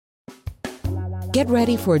Get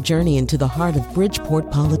ready for a journey into the heart of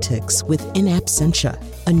Bridgeport politics with In Absentia,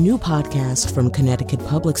 a new podcast from Connecticut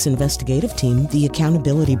Public's investigative team, The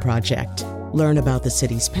Accountability Project. Learn about the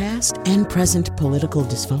city's past and present political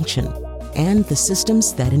dysfunction and the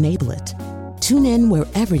systems that enable it. Tune in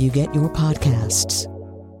wherever you get your podcasts.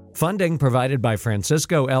 Funding provided by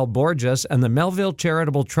Francisco L. Borges and the Melville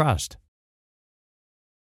Charitable Trust.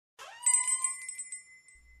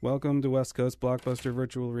 Welcome to West Coast Blockbuster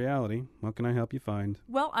Virtual Reality. What can I help you find?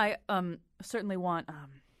 Well, I certainly want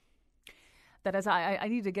that as I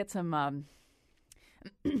need to get some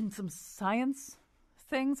some science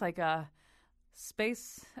things like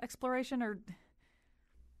space exploration or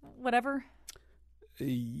whatever.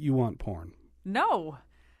 You want porn? No,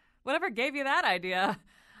 whatever gave you that idea?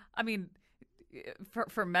 I mean,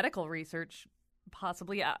 for medical research,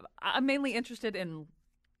 possibly. I'm mainly interested in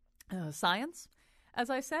science, as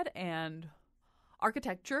I said, and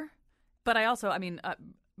architecture. But I also,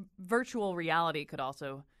 virtual reality could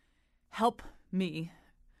also help me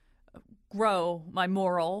grow my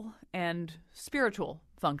moral and spiritual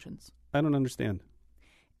functions. I don't understand.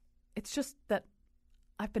 It's just that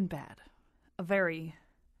I've been bad. A very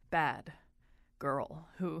bad girl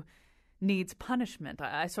who needs punishment.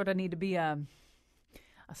 I sort of need to be a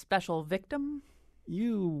special victim.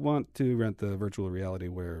 You want to rent the virtual reality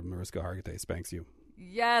where Mariska Hargitay spanks you?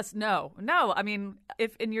 Yes, no. I mean,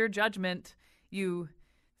 if in your judgment you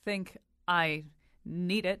think I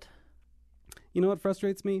need it. You know what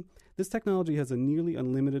frustrates me? This technology has a nearly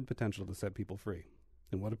unlimited potential to set people free.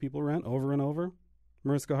 And what do people rent over and over?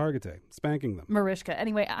 Mariska Hargitay, spanking them. Mariska.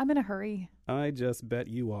 Anyway, I'm in a hurry. I just bet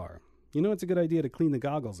you are. You know it's a good idea to clean the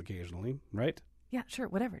goggles occasionally, right? Yeah, sure,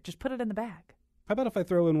 whatever. Just put it in the bag. How about if I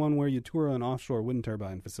throw in one where you tour an offshore wind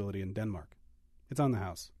turbine facility in Denmark? It's on the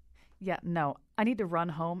house. Yeah, no. I need to run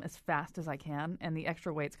home as fast as I can, and the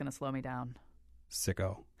extra weight's going to slow me down.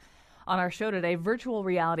 Sicko. On our show today, virtual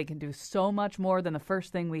reality can do so much more than the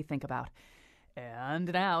first thing we think about.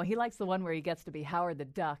 And now, he likes the one where he gets to be Howard the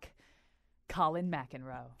Duck, Colin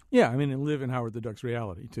McEnroe. Yeah, and live in Howard the Duck's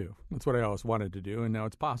reality, too. That's what I always wanted to do, and now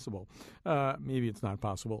it's possible. Maybe it's not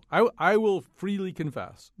possible. I will freely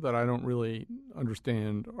confess that I don't really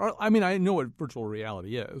understand. I know what virtual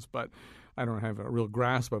reality is, but I don't have a real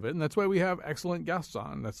grasp of it, and that's why we have excellent guests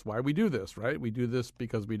on. That's why we do this, right? We do this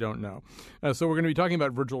because we don't know. So we're going to be talking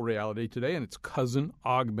about virtual reality today and its cousin,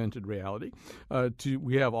 augmented reality.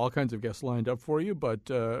 We have all kinds of guests lined up for you, but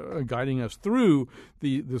guiding us through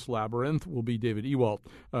this labyrinth will be David Ewalt,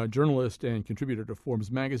 journalist and contributor to Forbes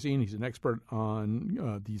magazine. He's an expert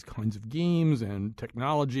on these kinds of games and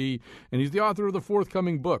technology, and he's the author of the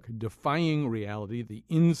forthcoming book, Defying Reality, the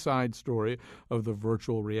inside story of the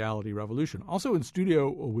virtual reality revolution. Also in studio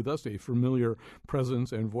with us, a familiar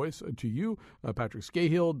presence and voice to you, Patrick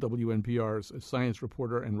Scahill, WNPR's science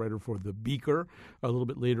reporter and writer for The Beaker. A little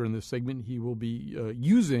bit later in this segment, he will be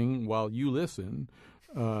using, while you listen,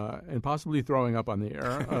 and possibly throwing up on the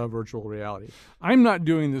air, virtual reality. I'm not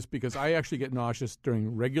doing this because I actually get nauseous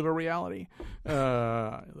during regular reality.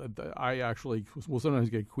 I actually will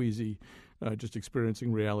sometimes get queasy just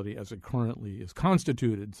experiencing reality as it currently is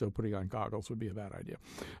constituted, so putting on goggles would be a bad idea.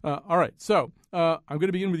 All right, so I'm going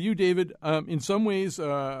to begin with you, David. In some ways,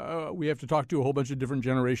 we have to talk to a whole bunch of different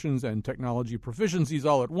generations and technology proficiencies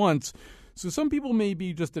all at once. So some people may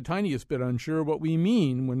be just the tiniest bit unsure what we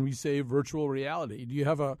mean when we say virtual reality. Do you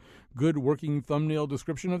have a good working thumbnail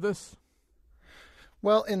description of this?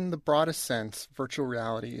 Well, in the broadest sense, virtual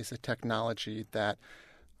reality is a technology that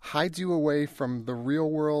hides you away from the real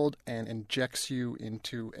world and injects you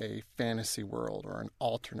into a fantasy world or an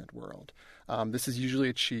alternate world. This is usually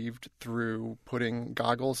achieved through putting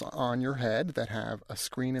goggles on your head that have a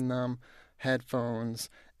screen in them, headphones,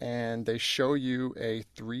 and they show you a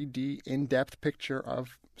 3D in-depth picture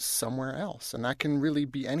of somewhere else. And that can really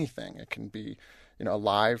be anything. It can be a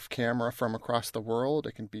live camera from across the world.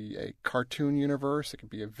 It can be a cartoon universe. It could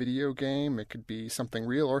be a video game. It could be something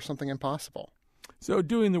real or something impossible. So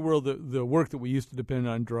doing the work that we used to depend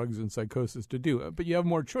on drugs and psychosis to do, but you have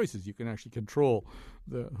more choices. You can actually control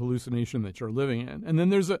the hallucination that you're living in. And then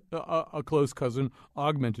there's a close cousin,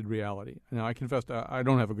 augmented reality. Now, I confess I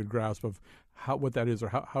don't have a good grasp of what that is or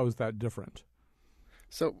how is that different.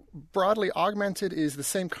 So broadly, augmented is the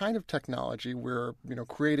same kind of technology. We're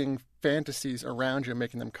creating fantasies around you and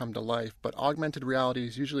making them come to life. But augmented reality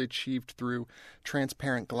is usually achieved through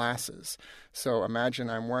transparent glasses. So imagine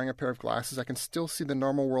I'm wearing a pair of glasses. I can still see the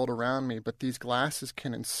normal world around me, but these glasses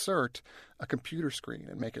can insert a computer screen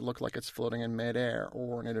and make it look like it's floating in midair.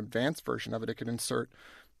 Or in an advanced version of it, it could insert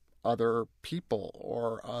other people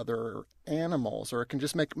or other animals, or it can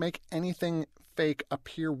just make anything fake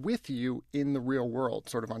appear with you in the real world,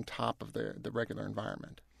 sort of on top of the regular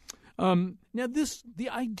environment. Now, the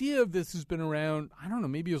idea of this has been around, I don't know,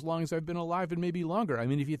 maybe as long as I've been alive and maybe longer. I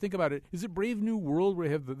mean, if you think about it, is it Brave New World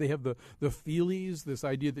where they have the feelies, this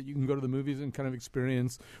idea that you can go to the movies and kind of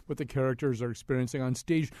experience what the characters are experiencing on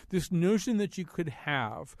stage? This notion that you could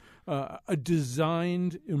have a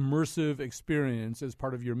designed, immersive experience as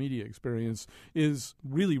part of your media experience is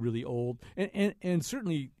really, really old. And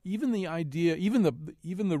certainly even the idea, even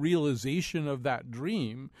the realization of that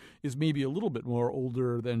dream is maybe a little bit more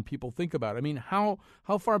older than people think about. I mean, how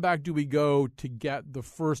far back do we go to get the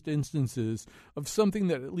first instances of something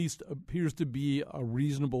that at least appears to be a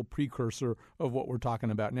reasonable precursor of what we're talking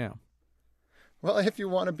about now? Well, if you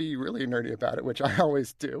want to be really nerdy about it, which I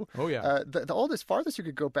always do. Oh, yeah. The oldest, farthest you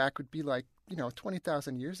could go back would be like,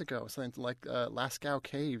 20,000 years ago, something like Lascaux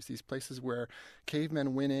Caves, these places where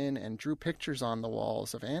cavemen went in and drew pictures on the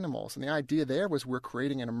walls of animals. And the idea there was we're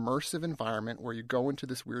creating an immersive environment where you go into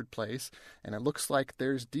this weird place and it looks like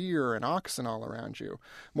there's deer and oxen all around you.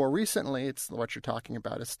 More recently, it's what you're talking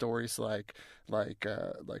about is stories like with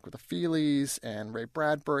the Feelies, and Ray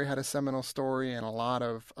Bradbury had a seminal story, and a lot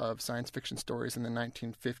of science fiction stories in the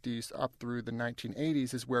 1950s up through the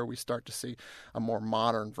 1980s is where we start to see a more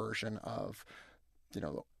modern version of,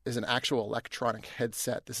 is an actual electronic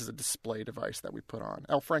headset. This is a display device that we put on.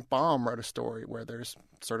 L. Frank Baum wrote a story where there's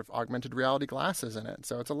sort of augmented reality glasses in it.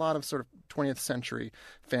 So it's a lot of sort of 20th century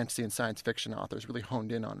fantasy and science fiction authors really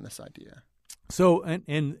honed in on this idea. So and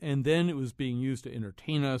then it was being used to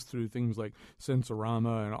entertain us through things like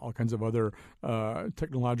Sensorama and all kinds of other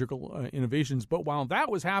technological innovations. But while that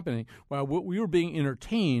was happening, while we were being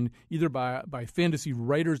entertained either by fantasy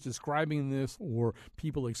writers describing this or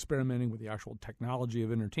people experimenting with the actual technology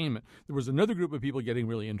of entertainment, there was another group of people getting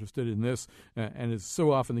really interested in this, and it's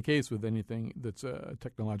so often the case with anything that's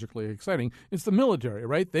technologically exciting. It's the military,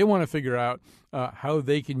 right? They want to figure out how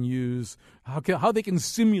they can use how they can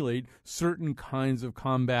simulate certain kinds of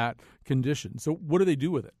combat conditions. So what do they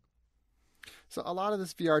do with it? So a lot of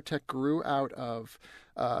this VR tech grew out of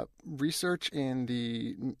research in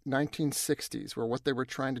the 1960s, where what they were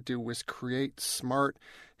trying to do was create smart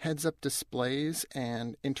heads-up displays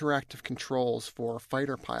and interactive controls for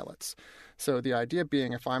fighter pilots. So the idea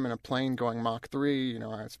being, if I'm in a plane going Mach 3,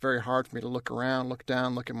 it's very hard for me to look around, look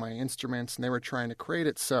down, look at my instruments, and they were trying to create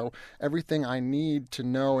it so everything I need to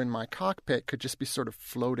know in my cockpit could just be sort of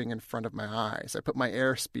floating in front of my eyes. I put my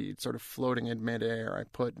airspeed sort of floating in midair. I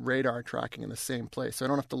put radar tracking in the same place, so I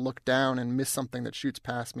don't have to look down and miss something that shoots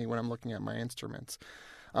past me when I'm looking at my instruments.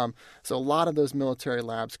 So a lot of those military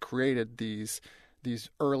labs created these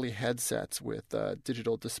early headsets with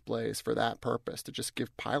digital displays for that purpose, to just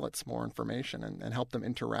give pilots more information and help them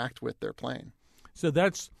interact with their plane. So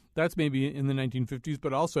that's maybe in the 1950s,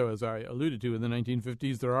 but also, as I alluded to, in the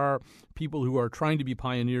 1950s, there are people who are trying to be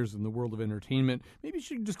pioneers in the world of entertainment. Maybe you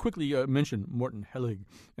should just quickly mention Morton Hellig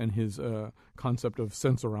and his concept of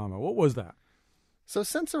Sensorama. What was that? So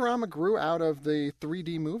Sensorama grew out of the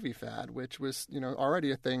 3D movie fad, which was,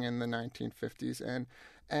 already a thing in the 1950s.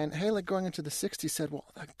 And Hellig, going into the 60s, said, well,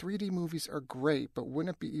 3D movies are great, but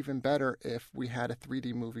wouldn't it be even better if we had a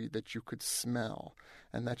 3D movie that you could smell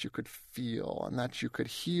and that you could feel and that you could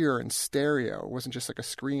hear in stereo? It wasn't just like a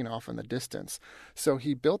screen off in the distance. So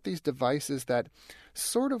he built these devices that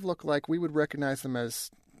sort of look like we would recognize them as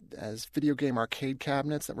video game arcade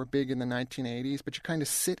cabinets that were big in the 1980s, but you kind of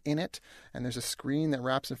sit in it, and there's a screen that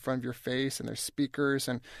wraps in front of your face, and there's speakers,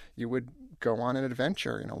 and you would go on an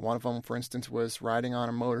adventure. One of them, for instance, was riding on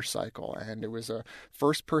a motorcycle, and it was a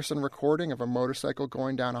first-person recording of a motorcycle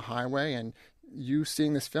going down a highway, and you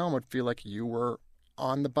seeing this film would feel like you were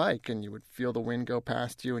on the bike, and you would feel the wind go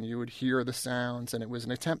past you, and you would hear the sounds. And it was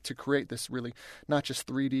an attempt to create this really not just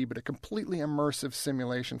 3D, but a completely immersive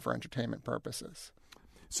simulation for entertainment purposes.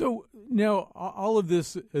 So now all of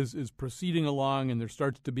this is proceeding along, and there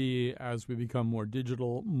starts to be, as we become more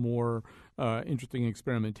digital, more interesting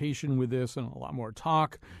experimentation with this and a lot more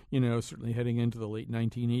talk. Certainly heading into the late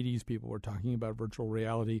 1980s, people were talking about virtual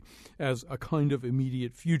reality as a kind of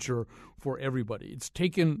immediate future for everybody. It's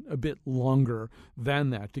taken a bit longer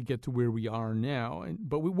than that to get to where we are now.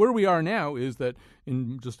 But where we are now is that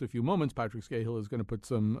in just a few moments, Patrick Scahill is going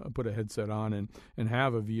to put a headset on and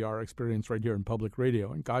have a VR experience right here in public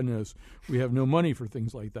radio. And God knows we have no money for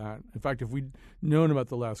things like that. In fact, if we'd known about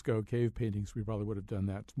the Lascaux cave paintings, we probably would have done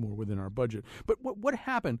that more within our budget. But what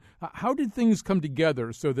happened? How did things come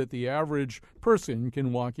together so that the average person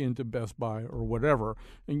can walk into Best Buy or whatever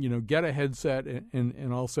and get a headset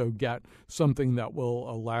and also get something that will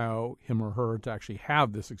allow him or her to actually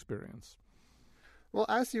have this experience? Well,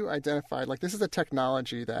 as you identified, this is a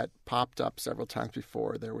technology that popped up several times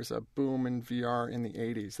before. There was a boom in VR in the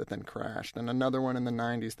 80s that then crashed, and another one in the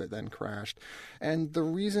 90s that then crashed. And the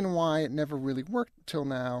reason why it never really worked till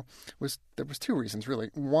now was there was two reasons, really.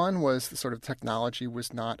 One was the sort of technology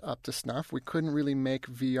was not up to snuff. We couldn't really make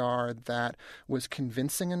VR that was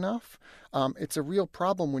convincing enough. It's a real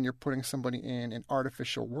problem when you're putting somebody in an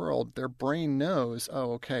artificial world. Their brain knows,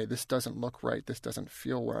 oh, okay, this doesn't look right, this doesn't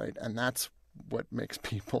feel right, and that's what makes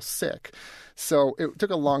people sick. So it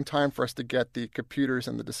took a long time for us to get the computers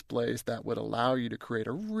and the displays that would allow you to create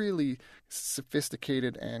a really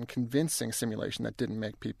sophisticated and convincing simulation that didn't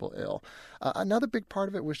make people ill. Another big part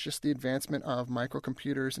of it was just the advancement of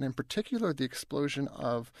microcomputers, and in particular the explosion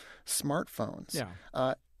of smartphones.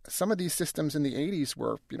 Yeah. Some of these systems in the 80s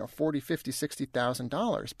were, $40,000, $50,000,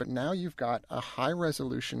 $60,000, but now you've got a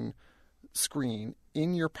high-resolution screen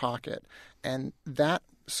in your pocket, and that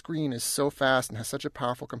screen is so fast and has such a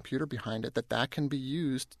powerful computer behind it that can be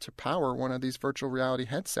used to power one of these virtual reality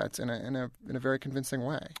headsets in a very convincing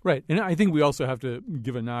way. Right. And I think we also have to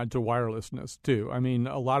give a nod to wirelessness, too. I mean,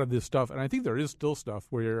 a lot of this stuff, and I think there is still stuff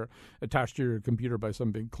where you're attached to your computer by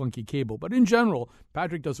some big clunky cable. But in general,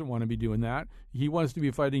 Patrick doesn't want to be doing that. He wants to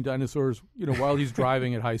be fighting dinosaurs, while he's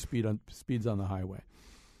driving at high speeds on the highway.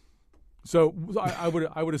 So I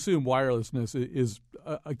would assume wirelessness is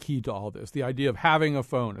a key to all this. The idea of having a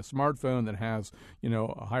phone, a smartphone that has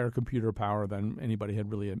a higher computer power than anybody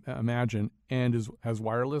had really imagined, and has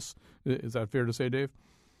wireless. Is that fair to say, Dave?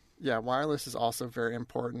 Yeah, wireless is also very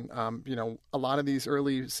important. A lot of these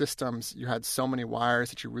early systems, you had so many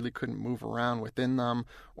wires that you really couldn't move around within them,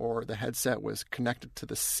 or the headset was connected to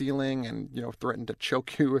the ceiling and, threatened to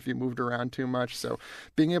choke you if you moved around too much. So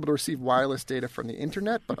being able to receive wireless data from the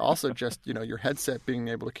internet, but also just, your headset being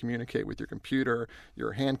able to communicate with your computer,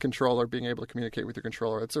 your hand controller being able to communicate with your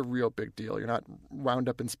controller, it's a real big deal. You're not wound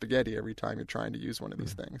up in spaghetti every time you're trying to use one of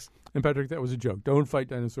these things. And Patrick, that was a joke. Don't fight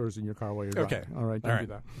dinosaurs in your car while you're driving. Okay. All right, don't do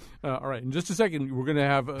that. All right, in just a second, we're going to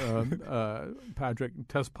have Patrick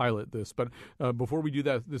test pilot this. But before we do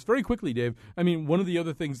that, this very quickly, Dave, I mean, one of the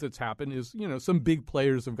other things that's happened is, some big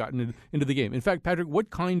players have gotten into the game. In fact, Patrick, what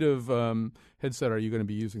kind of headset are you going to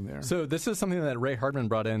be using there? So this is something that Ray Hardman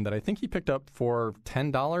brought in that I think he picked up for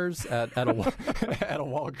 $10 at a at a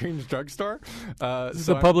Walgreens drugstore. This is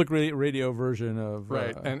a public radio version of...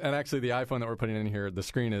 Right, and actually the iPhone that we're putting in here, the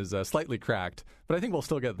screen is slightly cracked, but I think we'll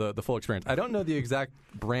still get the full experience. I don't know the exact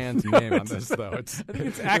brand's name on this, though. I think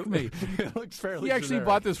it's Acme. It looks fairly He actually generic.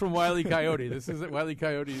 bought this from Wile E. Coyote. This is Wile E.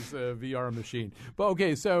 Coyote's VR machine. But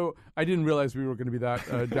okay, so I didn't realize we were going to be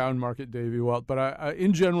that down market, Davey Walt. But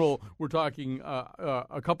in general, we're talking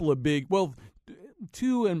a couple of big,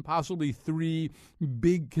 two and possibly three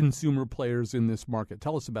big consumer players in this market.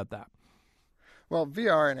 Tell us about that. Well,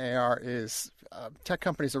 VR and AR is tech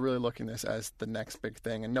companies are really looking at this as the next big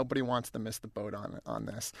thing, and nobody wants to miss the boat on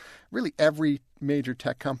this. Really, every major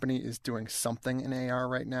tech company is doing something in AR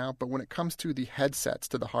right now, but when it comes to the headsets,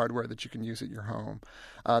 to the hardware that you can use at your home,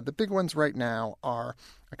 the big ones right now are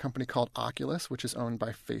a company called Oculus, which is owned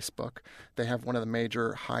by Facebook. They have one of the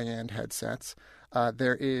major high-end headsets.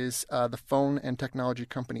 There is the phone and technology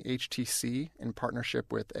company HTC in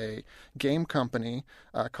partnership with a game company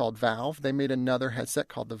called Valve. They made another headset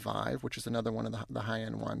called the Vive, which is another one of the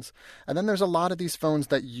high-end ones. And then there's a lot of these phones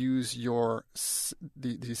that use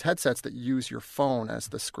these headsets that use your phone as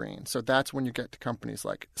the screen. So that's when you get to companies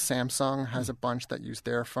like Samsung has a bunch that use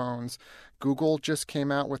their phones. Google just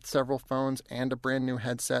came out with several phones and a brand new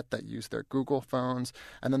headset that use their Google phones.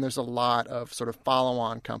 And then there's a lot of sort of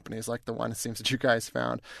follow-on companies like the one it seems that you guys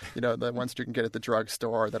found, the ones that you can get at the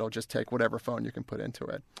drugstore that'll just take whatever phone you can put into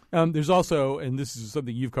it. There's also, and this is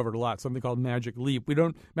something you've covered a lot, something called Magic Leap.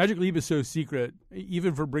 Magic Leap is so secret,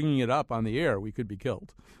 even for bringing it up on the air, we could be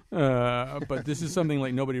killed. But this is something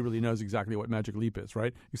like nobody really knows exactly what Magic Leap is,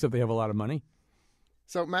 right? Except they have a lot of money.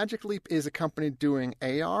 So Magic Leap is a company doing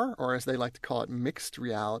AR, or as they like to call it, mixed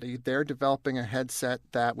reality. They're developing a headset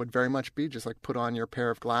that would very much be just like put on your pair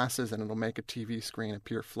of glasses and it'll make a TV screen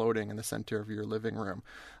appear floating in the center of your living room.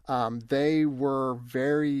 They were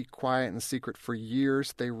very quiet and secret for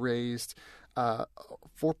years. They raised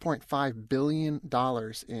 $4.5 billion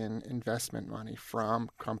in investment money from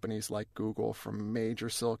companies like Google, from major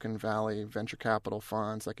Silicon Valley venture capital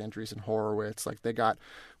funds like Andreessen Horowitz. Like they got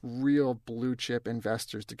real blue chip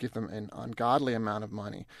investors to give them an ungodly amount of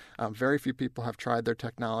money. Very few people have tried their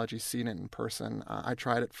technology, seen it in person. I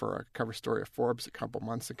tried it for a cover story of Forbes a couple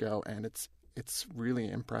months ago, and it's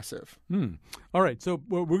really impressive. All right, so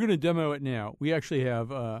we're going to demo it now. We actually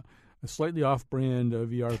have a slightly off-brand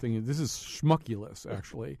VR thing. This is Schmuckulus,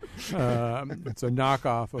 actually. It's a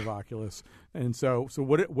knockoff of Oculus. And so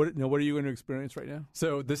what are you going to experience right now?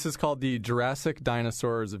 So this is called the Jurassic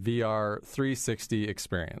Dinosaurs VR 360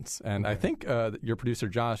 experience. And I think your producer,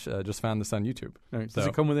 Josh, just found this on YouTube. Right. Does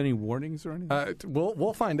it come with any warnings or anything?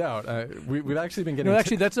 We'll find out. We've actually been getting... No,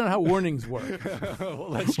 actually, that's not how warnings work. Well,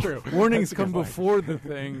 that's true. Warnings come before the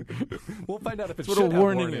thing. We'll find out if it's what a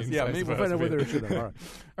warning is. Yeah, maybe we'll find out whether it should have.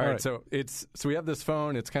 All right. So we have this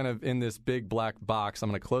phone. It's kind of in this big black box. I'm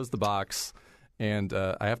going to close the box. And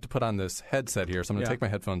I have to put on this headset here, so I'm going to take my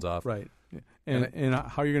headphones off. Right. And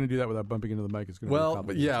how are you going to do that without bumping into the mic? Is going to be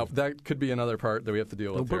complicated. That could be another part that we have to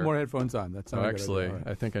deal with. Put more headphones on. That's not actually, right.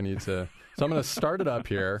 I think I need to. So I'm going to start it up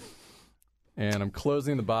here, and I'm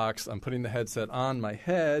closing the box. I'm putting the headset on my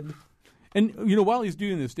head. And, while he's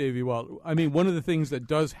doing this, Davey, one of the things that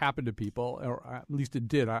does happen to people, or at least it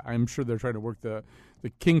did, I'm sure they're trying to work the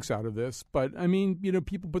kinks out of this, but,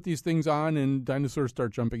 people put these things on and dinosaurs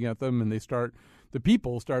start jumping at them, and the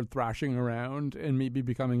people start thrashing around and maybe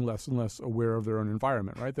becoming less and less aware of their own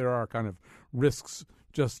environment, right? There are kind of risks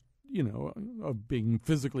just, of being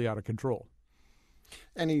physically out of control.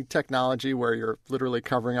 Any technology where you're literally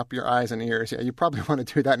covering up your eyes and ears, you probably want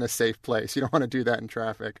to do that in a safe place. You don't want to do that in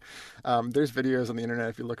traffic. There's videos on the internet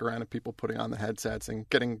if you look around of people putting on the headsets and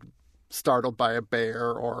getting startled by a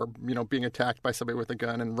bear or, being attacked by somebody with a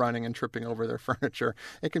gun and running and tripping over their furniture.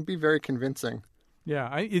 It can be very convincing.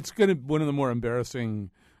 Yeah, it's going to be one of the more embarrassing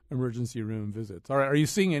emergency room visits. All right, are you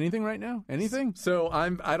seeing anything right now? Anything? So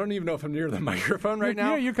I don't even know if I'm near the microphone right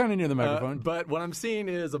now. Yeah, you're kind of near the microphone. But what I'm seeing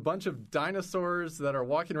is a bunch of dinosaurs that are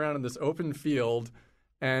walking around in this open field.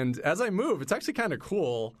 And as I move, it's actually kind of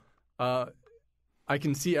cool. I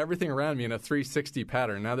can see everything around me in a 360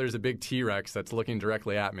 pattern. Now there's a big T-Rex that's looking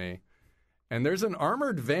directly at me. And there's an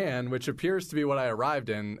armored van, which appears to be what I arrived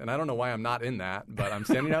in. And I don't know why I'm not in that, but I'm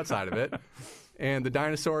standing outside of it. And the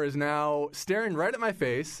dinosaur is now staring right at my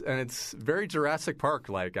face, and it's very Jurassic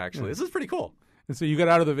Park-like, actually. This is pretty cool. And so you got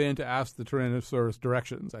out of the van to ask the Tyrannosaurus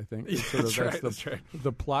directions, I think. That's right.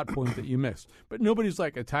 The plot point that you missed. But nobody's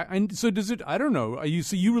like attack. So does it? I don't know.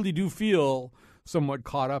 You really do feel somewhat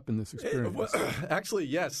caught up in this experience. Actually,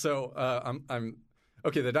 yes. So I'm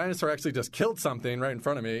okay. The dinosaur actually just killed something right in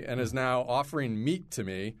front of me and is now offering meat to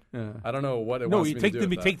me. Yeah. I don't know what it wants me to do.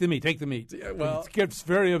 Take the meat. Take the meat. Yeah, well, it gets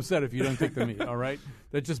very upset if you don't take the meat. All right,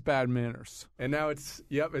 that's just bad manners. And now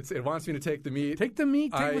it wants me to take the meat. Take the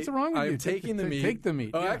meat. What's wrong with you? I'm taking the meat. Take the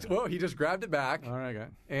meat. Oh, yeah. He just grabbed it back. All right,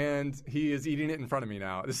 and he is eating it in front of me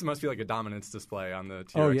now. This must be like a dominance display on the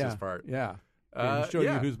T-Rex's part. Yeah. Showing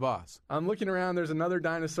you who's boss. I'm looking around. There's another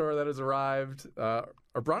dinosaur that has arrived.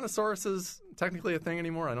 Are brontosauruses technically a thing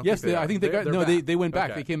anymore? I don't think they are. I think they went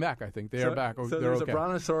back. Okay. They came back, I think. They are back. So there's a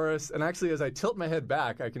brontosaurus, and actually as I tilt my head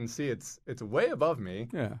back, I can see it's way above me,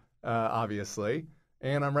 obviously,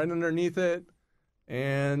 and I'm right underneath it,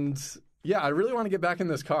 and I really want to get back in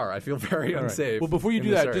this car. I feel very unsafe. Well, before you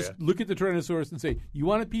do that, just look at the Tyrannosaurus and say, you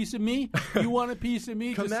want a piece of me? You want a piece of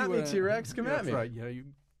me? Come at me, T-Rex. Come at me. That's right. Yeah, you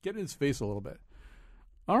get in his face a little bit.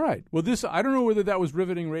 All right. Well, I don't know whether that was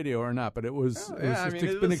riveting radio or not, but it's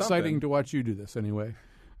been exciting to watch you do this anyway.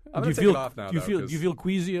 I'm going to take it off now, do you feel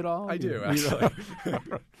queasy at all? I do, actually. I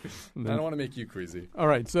don't want to make you queasy. All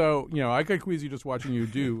right. So, I got queasy just watching you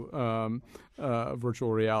do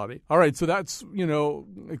virtual reality. All right. So that's,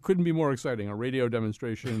 it couldn't be more exciting, a radio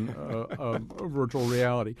demonstration of virtual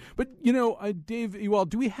reality. But, Dave,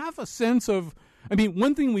 do we have a sense of,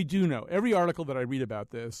 one thing we do know, every article that I read about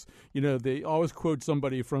this, they always quote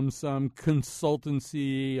somebody from some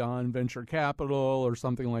consultancy on venture capital or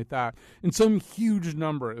something like that, and some huge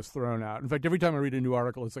number is thrown out. In fact, every time I read a new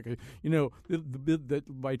article, it's like, that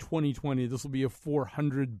by 2020, this will be a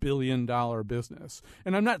 $400 billion business.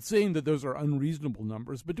 And I'm not saying that those are unreasonable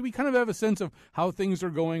numbers, but do we kind of have a sense of how things are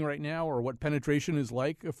going right now or what penetration is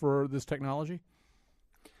like for this technology?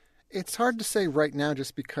 It's hard to say right now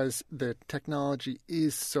just because the technology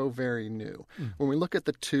is so very new. When we look at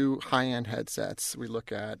the two high-end headsets, we look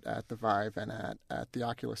at the Vive and at the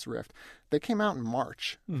Oculus Rift, they came out in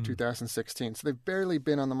March of 2016, so they've barely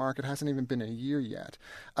been on the market. It hasn't even been a year yet.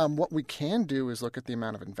 What we can do is look at the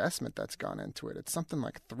amount of investment that's gone into it. It's something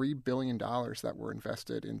like $3 billion that were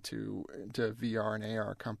invested into VR and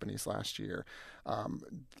AR companies last year.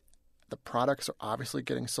 The products are obviously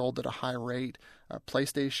getting sold at a high rate.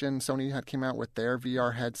 PlayStation, Sony came out with their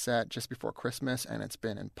VR headset just before Christmas, and it's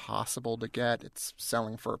been impossible to get. It's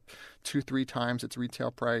selling for 2-3 times its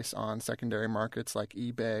retail price on secondary markets like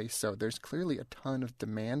eBay. So there's clearly a ton of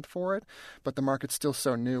demand for it, but the market's still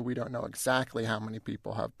so new, we don't know exactly how many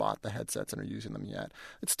people have bought the headsets and are using them yet.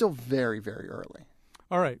 It's still very, very early.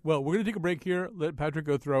 All right. Well, we're going to take a break here. Let Patrick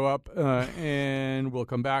go throw up, and we'll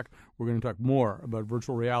come back. We're going to talk more about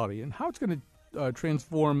virtual reality and how it's going to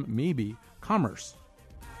transform, maybe, commerce.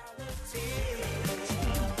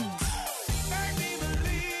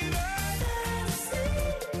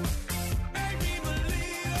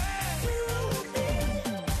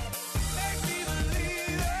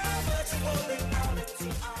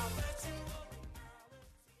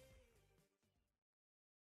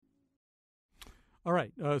 All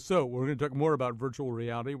right, so we're going to talk more about virtual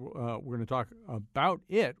reality. We're going to talk about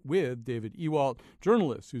it with David Ewalt,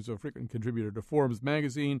 journalist who's a frequent contributor to Forbes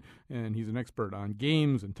magazine, and he's an expert on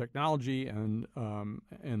games and technology, and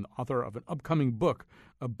author of an upcoming book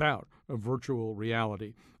about virtual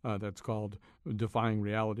reality that's called Defying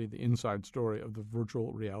Reality, the Inside Story of the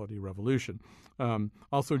Virtual Reality Revolution.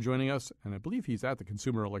 Also joining us, and I believe he's at the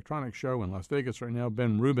Consumer Electronics Show in Las Vegas right now,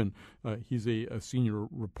 Ben Rubin. He's a senior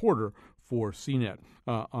reporter for CNET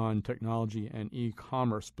on technology and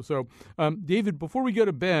e-commerce. So, David, before we go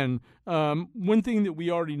to Ben, one thing that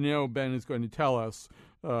we already know Ben is going to tell us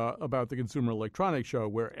about the Consumer Electronics Show,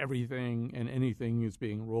 where everything and anything is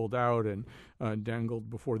being rolled out and dangled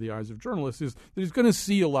before the eyes of journalists, is that he's going to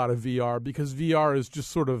see a lot of VR, because VR is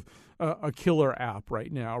just sort of a killer app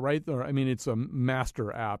right now, right? I mean, it's a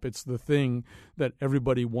master app. It's the thing that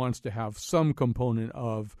everybody wants to have some component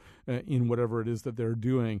of in whatever it is that they're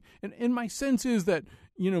doing. And my sense is that,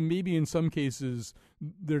 maybe in some cases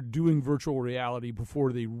they're doing virtual reality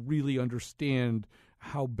before they really understand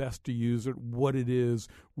how best to use it, what it is,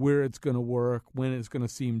 where it's going to work, when it's going to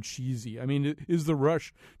seem cheesy. I mean, is the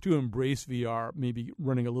rush to embrace VR maybe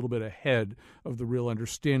running a little bit ahead of the real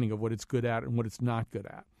understanding of what it's good at and what it's not good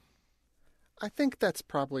at? I think that's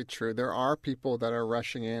probably true. There are people that are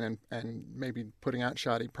rushing in and maybe putting out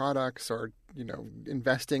shoddy products or,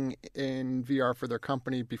 investing in VR for their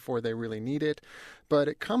company before they really need it. But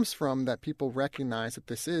it comes from that people recognize that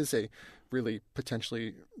this is a really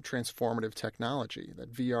potentially transformative technology,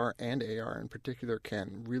 that VR and AR in particular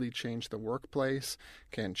can really change the workplace,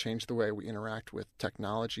 can change the way we interact with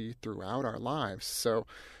technology throughout our lives. So,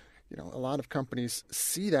 a lot of companies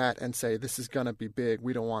see that and say, this is going to be big.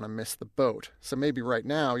 We don't want to miss the boat. So maybe right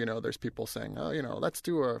now, there's people saying, let's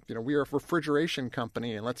do we are a refrigeration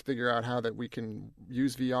company and let's figure out how that we can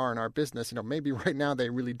use VR in our business. Maybe right now they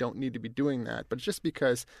really don't need to be doing that. But just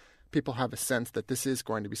because people have a sense that this is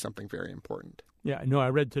going to be something very important. Yeah, I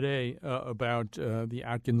read today about the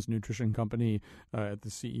Atkins Nutrition Company at the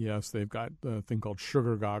CES. They've got a thing called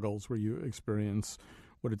sugar goggles where you experience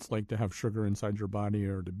what it's like to have sugar inside your body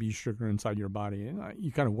or to be sugar inside your body. And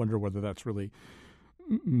you kind of wonder whether that's really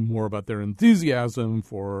more about their enthusiasm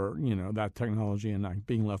for, that technology and not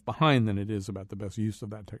being left behind than it is about the best use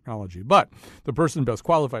of that technology. But the person best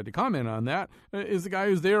qualified to comment on that is the guy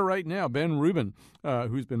who's there right now, Ben Rubin,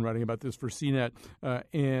 who's been writing about this for CNET.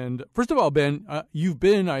 And first of all, Ben, you've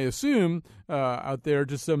been, I assume, out there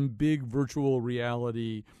to some big virtual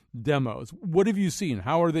reality demos. What have you seen?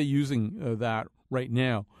 How are they using that right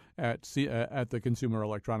now at the Consumer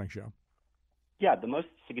Electronics Show? Yeah, the most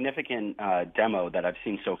significant demo that I've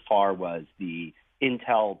seen so far was the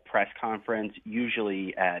Intel press conference.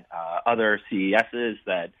 Usually at other CESs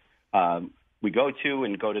that we go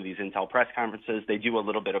to these Intel press conferences, they do a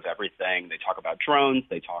little bit of everything. They talk about drones.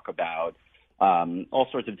 They talk about all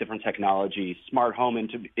sorts of different technologies, smart home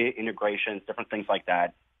integrations, different things like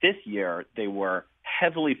that. This year, they were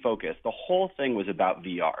heavily focused. The whole thing was about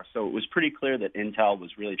VR. So it was pretty clear that Intel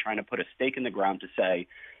was really trying to put a stake in the ground to say,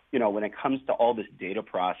 when it comes to all this data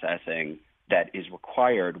processing that is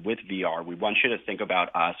required with VR, we want you to think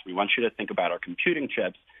about us. We want you to think about our computing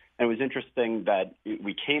chips. And it was interesting that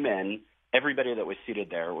we came in, everybody that was seated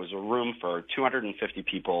there was a room for 250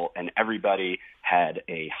 people, and everybody had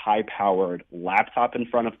a high-powered laptop in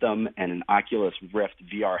front of them and an Oculus Rift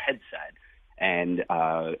VR headset. And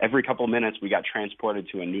every couple of minutes, we got transported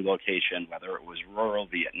to a new location, whether it was rural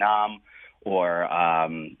Vietnam or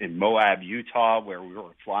in Moab, Utah, where we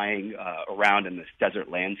were flying around in this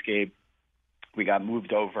desert landscape. We got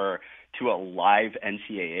moved over to a live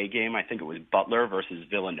NCAA game. I think it was Butler versus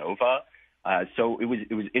Villanova. So it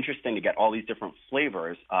was interesting to get all these different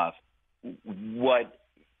flavors of where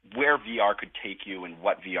VR could take you and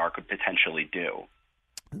what VR could potentially do.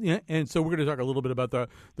 Yeah, and so we're going to talk a little bit about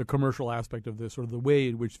the commercial aspect of this, or the way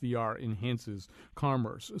in which VR enhances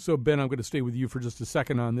commerce. So, Ben, I'm going to stay with you for just a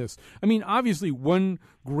second on this. I mean, obviously, one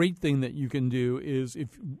great thing that you can do is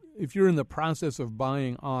if you're in the process of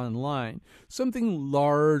buying online, something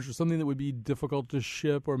large or something that would be difficult to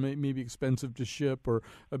ship or maybe expensive to ship or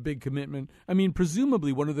a big commitment, I mean,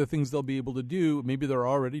 presumably one of the things they'll be able to do, maybe they're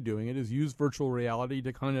already doing it, is use virtual reality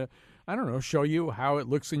to kind of, I don't know, show you how it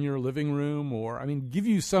looks in your living room or, I mean, give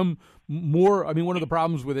you some more. I mean, one of the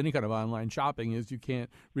problems with any kind of online shopping is you can't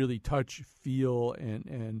really touch, feel,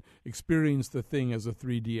 and experience the thing as a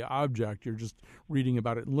 3D object. You're just reading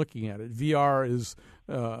about it and looking at it. VR is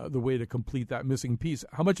the way to complete that missing piece.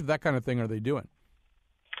 How much of that kind of thing are they doing?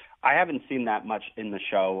 I haven't seen that much in the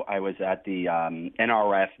show. I was at the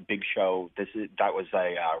NRF Big Show. That was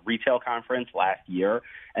a retail conference last year,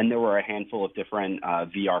 and there were a handful of different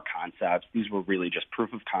VR concepts. These were really just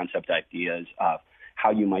proof of concept ideas of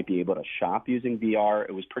how you might be able to shop using VR.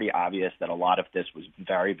 It was pretty obvious that a lot of this was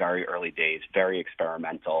very, very early days, very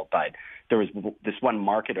experimental. But there was this one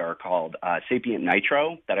marketer called Sapient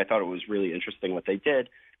Nitro that I thought it was really interesting what they did.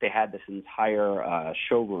 They had this entire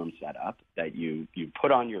showroom set up that you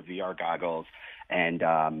put on your VR goggles, and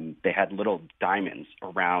they had little diamonds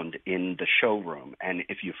around in the showroom. And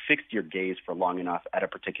if you fixed your gaze for long enough at a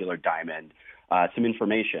particular diamond, some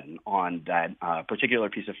information on that particular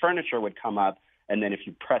piece of furniture would come up. And then if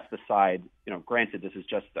you press the side, granted this is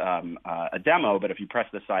just a demo, but if you press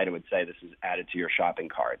the side, it would say this is added to your shopping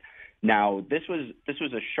cart. Now, this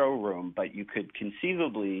was a showroom, but you could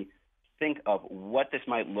conceivably think of what this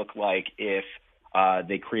might look like if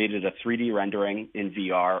they created a 3D rendering in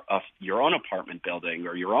VR of your own apartment building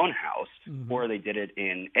or your own house, or they did it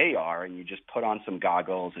in AR and you just put on some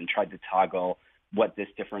goggles and tried to toggle what this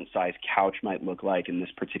different size couch might look like in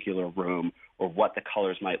this particular room or what the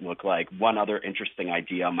colors might look like. One other interesting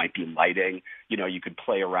idea might be lighting. You could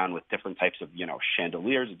play around with different types of,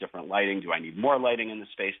 chandeliers of different lighting. Do I need more lighting in the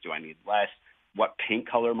space? Do I need less? What paint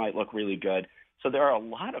color might look really good? So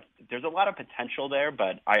there's a lot of potential there,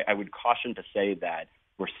 but I would caution to say that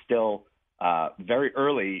we're still very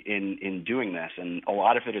early in doing this, and a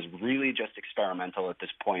lot of it is really just experimental at this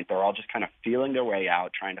point. They're all just kind of feeling their way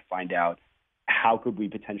out, trying to find out how could we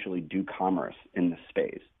potentially do commerce in this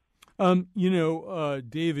space.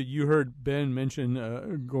 David, you heard Ben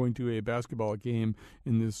mention going to a basketball game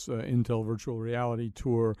in this Intel virtual reality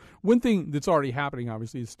tour. One thing that's already happening,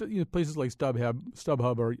 obviously, is places like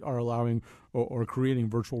StubHub are allowing or creating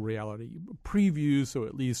virtual reality previews. So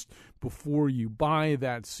at least before you buy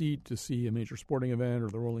that seat to see a major sporting event or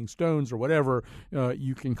the Rolling Stones or whatever,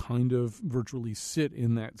 you can kind of virtually sit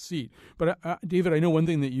in that seat. But David, I know one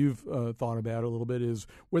thing that you've thought about a little bit is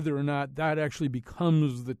whether or not that actually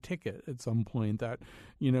becomes the ticket at some point, that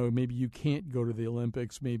maybe you can't go to the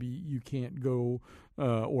Olympics, maybe you can't go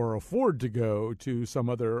or afford to go to some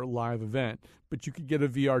other live event, but you could get a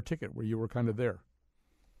VR ticket where you were kind of there.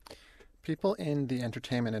 People in the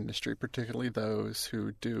entertainment industry, particularly those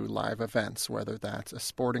who do live events, whether that's a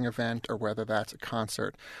sporting event or whether that's a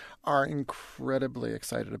concert, are incredibly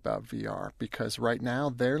excited about VR because right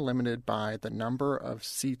now they're limited by the number of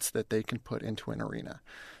seats that they can put into an arena.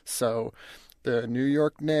 So the New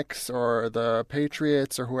York Knicks or the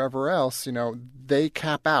Patriots or whoever else, they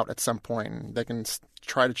cap out at some point. They can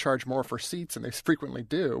try to charge more for seats, and they frequently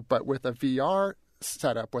do. But with a VR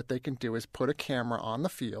setup, what they can do is put a camera on the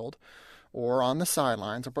field or on the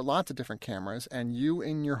sidelines, or put lots of different cameras, and you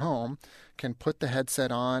in your home can put the headset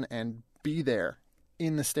on and be there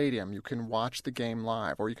in the stadium. You can watch the game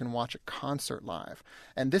live, or you can watch a concert live.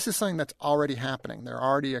 And this is something that's already happening. There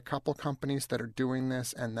are already a couple companies that are doing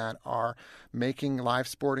this and that are making live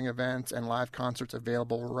sporting events and live concerts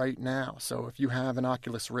available right now. So if you have an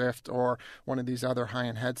Oculus Rift or one of these other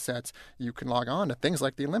high-end headsets, you can log on to things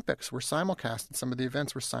like the Olympics. We're simulcasted. Some of the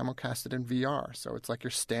events were simulcasted in VR. So it's like you're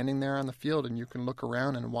standing there on the field and you can look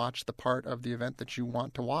around and watch the part of the event that you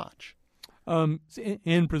want to watch.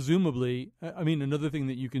 And presumably, another thing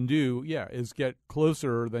that you can do, is get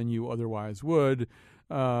closer than you otherwise would.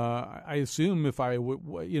 I assume if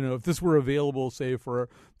if this were available, say, for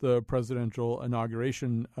the presidential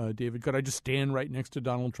inauguration, David, could I just stand right next to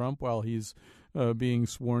Donald Trump while he's being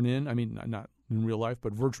sworn in? I mean, not in real life,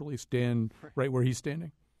 but virtually stand right where he's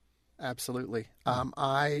standing? Absolutely.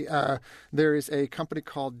 There is a company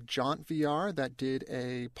called Jaunt VR that did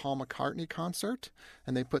a Paul McCartney concert,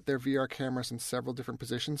 and they put their VR cameras in several different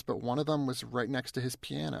positions, but one of them was right next to his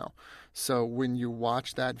piano. So when you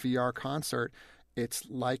watch that VR concert, it's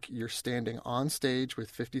like you're standing on stage with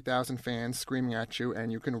 50,000 fans screaming at you,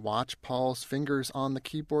 and you can watch Paul's fingers on the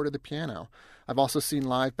keyboard of the piano. I've also seen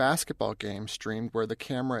live basketball games streamed where the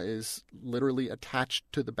camera is literally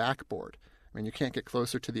attached to the backboard. I mean, you can't get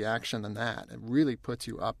closer to the action than that. It really puts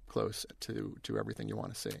you up close to everything you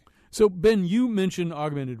want to see. So, Ben, you mentioned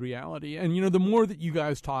augmented reality, and the more that you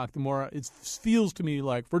guys talk, the more it feels to me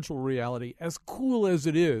like virtual reality, as cool as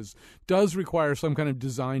it is, does require some kind of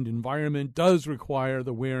designed environment, does require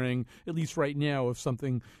the wearing, at least right now, of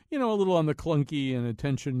something, a little on the clunky and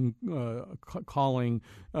attention calling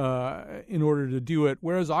in order to do it.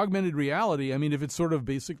 Whereas augmented reality, I mean, if it's sort of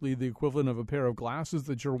basically the equivalent of a pair of glasses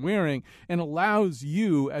that you're wearing and allows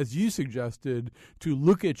you, as you suggested, to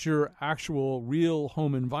look at your actual real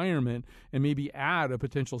home environment and maybe add a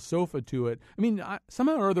potential sofa to it. I mean,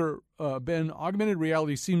 somehow or other, Ben, augmented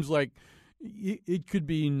reality seems like it could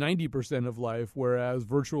be 90% of life, whereas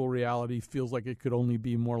virtual reality feels like it could only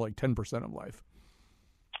be more like 10% of life.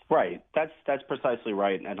 Right. That's precisely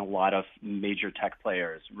right. And a lot of major tech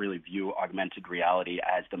players really view augmented reality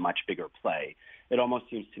as the much bigger play. It almost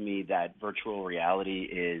seems to me that virtual reality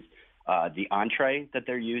is the entree that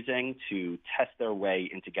they're using to test their way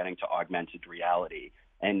into getting to augmented reality.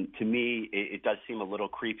 And to me, it does seem a little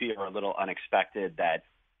creepy or a little unexpected that,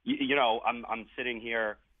 I'm sitting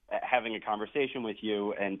here having a conversation with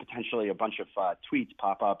you and potentially a bunch of tweets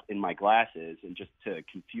pop up in my glasses and just to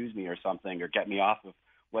confuse me or something or get me off of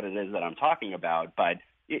what it is that I'm talking about. But,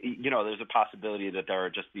 there's a possibility that there are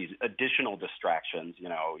just these additional distractions,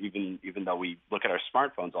 even though we look at our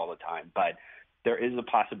smartphones all the time. But there is a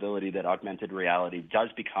possibility that augmented reality does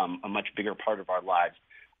become a much bigger part of our lives.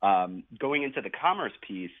 Going into the commerce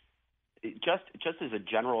piece, just as a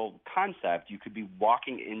general concept, you could be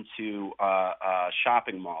walking into a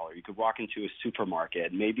shopping mall or you could walk into a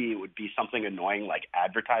supermarket. Maybe it would be something annoying like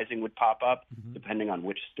advertising would pop up, depending on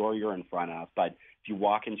which store you're in front of. But if you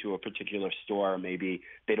walk into a particular store, maybe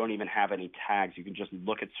they don't even have any tags. You can just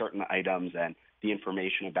look at certain items and the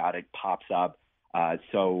information about it pops up.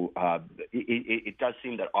 So it does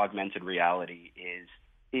seem that augmented reality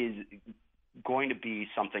is going to be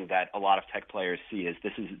something that a lot of tech players see as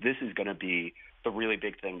this is going to be the really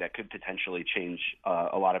big thing that could potentially change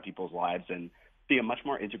a lot of people's lives and be a much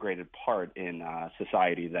more integrated part in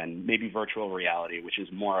society than maybe virtual reality, which is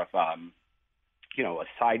more of a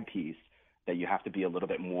side piece that you have to be a little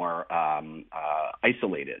bit more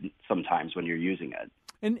isolated sometimes when you're using it.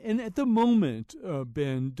 And at the moment,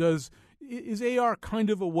 Ben, is AR kind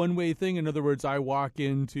of a one-way thing? In other words, I walk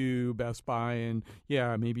into Best Buy and,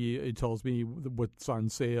 maybe it tells me what's on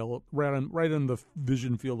sale right on the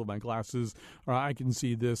vision field of my glasses. Or I can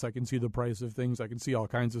see this. I can see the price of things. I can see all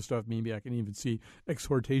kinds of stuff. Maybe I can even see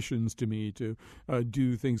exhortations to me to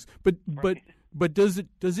do things. But does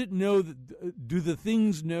it know that, do the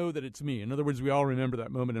things know that it's me? In other words, we all remember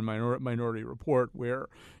that moment in Minority Report where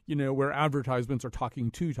advertisements are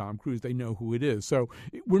talking to Tom Cruise. They know who it is. So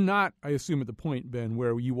we're not, I assume, at the point, Ben,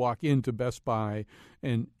 where you walk into Best Buy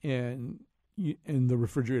and the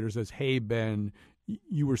refrigerator says, "Hey, Ben,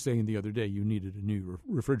 you were saying the other day you needed a new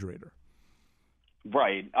refrigerator."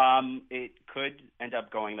 Right. It could end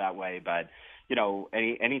up going that way, but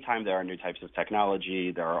anytime there are new types of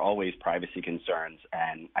technology, there are always privacy concerns.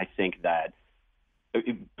 And I think that,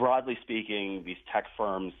 broadly speaking, these tech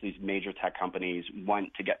firms, these major tech companies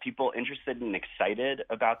want to get people interested and excited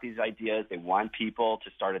about these ideas. They want people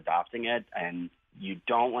to start adopting it. And you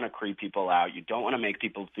don't want to creep people out. You don't want to make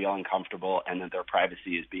people feel uncomfortable and that their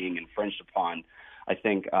privacy is being infringed upon. I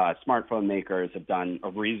think smartphone makers have done a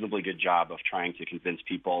reasonably good job of trying to convince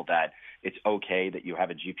people that it's okay that you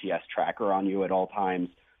have a GPS tracker on you at all times.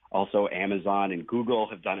 Also, Amazon and Google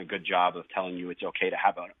have done a good job of telling you it's okay to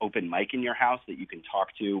have an open mic in your house that you can talk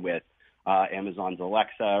to with Amazon's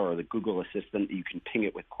Alexa or the Google Assistant that you can ping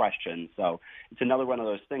it with questions. So it's another one of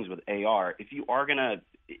those things with AR. If you are going to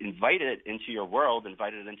invite it into your world,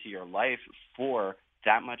 invite it into your life for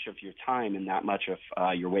that much of your time and that much of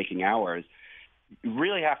your waking hours, you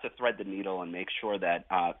really have to thread the needle and make sure that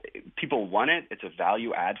people want it, it's a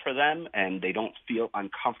value add for them, and they don't feel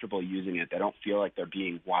uncomfortable using it. They don't feel like they're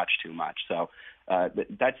being watched too much. So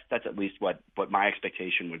that's at least what my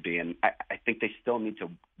expectation would be, and I think they still need to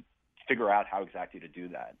figure out how exactly to do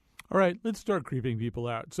that. All right, let's start creeping people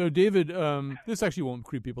out. So, David, this actually won't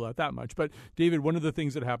creep people out that much, but, David, one of the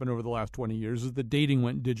things that happened over the last 20 years is that dating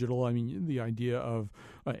went digital. I mean, the idea of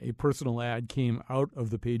a personal ad came out of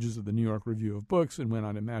the pages of the New York Review of Books and went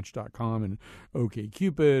on to Match.com and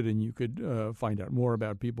OkCupid, and you could find out more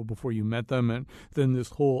about people before you met them. And then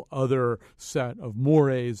this whole other set of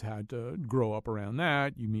mores had to grow up around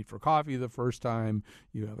that. You meet for coffee the first time.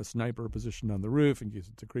 You have a sniper positioned on the roof in case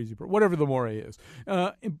it's a crazy person, whatever the more is.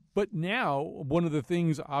 But now, one of the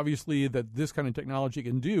things, obviously, that this kind of technology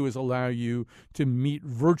can do is allow you to meet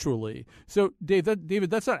virtually. So,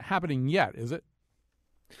 David, that's not happening yet, is it?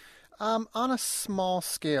 On a small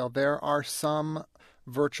scale, there are some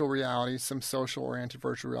virtual realities, some social-oriented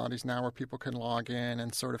virtual realities now where people can log in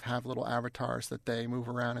and sort of have little avatars that they move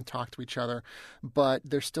around and talk to each other. But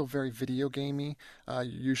they're still very video gamey,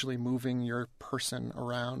 usually moving your person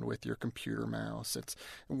around with your computer mouse. It's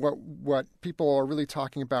what people are really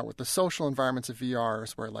talking about with the social environments of VR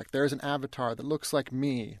is where, like, there's an avatar that looks like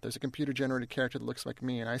me. There's a computer-generated character that looks like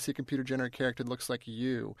me, and I see a computer-generated character that looks like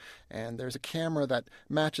you. And there's a camera that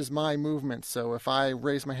matches my movements. So if I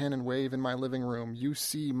raise my hand and wave in my living room, you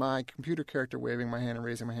see my computer character waving my hand and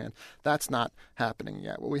raising my hand. That's not happening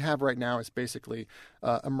yet. What we have right now is basically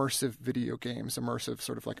immersive video games, immersive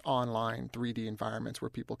sort of like online 3D environments where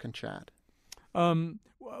people can chat.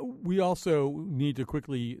 We also need to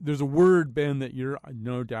quickly, there's a word, Ben, that you're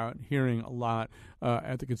no doubt hearing a lot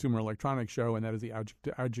at the Consumer Electronics Show, and that is the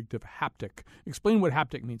adjective haptic. Explain what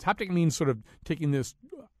haptic means. Haptic means sort of taking this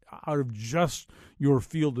out of just your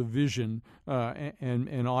field of vision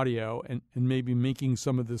and audio and maybe making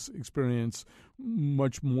some of this experience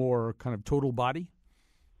much more kind of total body?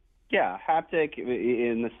 Yeah, haptic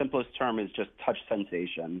in the simplest term is just touch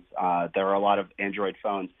sensations. There are a lot of Android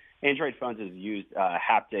phones. Android phones has used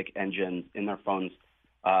haptic engines in their phones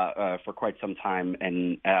for quite some time,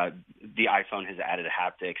 and the iPhone has added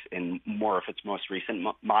haptics in more of its most recent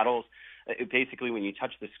models. Basically, when you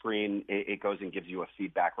touch the screen, it goes and gives you a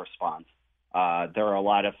feedback response. There are a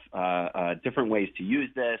lot of different ways to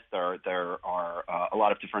use this. There are a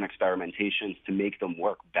lot of different experimentations to make them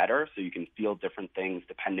work better, so you can feel different things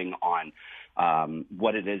depending on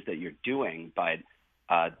what it is that you're doing. But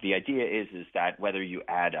the idea is that whether you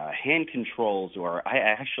add hand controls, or I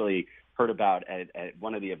actually heard about at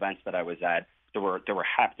one of the events that I was at, there were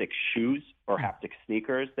haptic shoes or haptic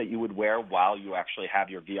sneakers that you would wear while you actually have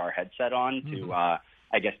your VR headset on to,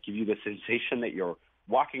 I guess, give you the sensation that you're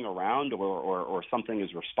walking around or something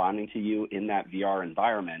is responding to you in that VR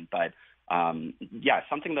environment. But,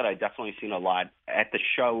 something that I've definitely seen a lot at the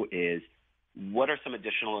show is what are some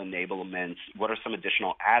additional enablements, what are some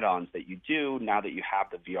additional add-ons that you do now that you have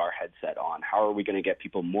the VR headset on? How are we going to get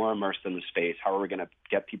people more immersed in the space? How are we going to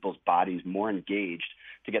get people's bodies more engaged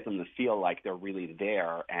to get them to feel like they're really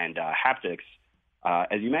there? And haptics,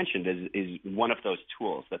 as you mentioned, is one of those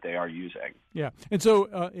tools that they are using. Yeah, and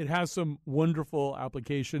so it has some wonderful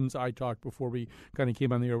applications. I talked before we kind of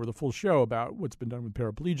came on the air with a full show about what's been done with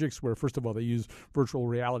paraplegics, where, first of all, they use virtual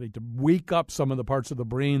reality to wake up some of the parts of the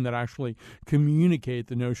brain that actually communicate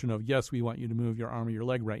the notion of, yes, we want you to move your arm or your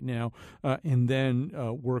leg right now, and then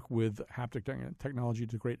work with haptic technology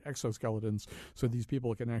to create exoskeletons so these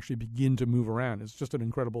people can actually begin to move around. It's just an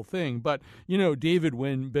incredible thing. But, David,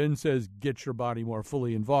 when Ben says get your body more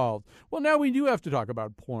fully involved, well, now we do have to talk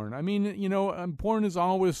about porn. I mean, porn is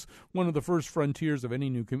always one of the first frontiers of any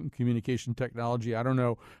new communication technology. I don't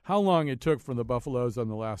know how long it took from the buffaloes on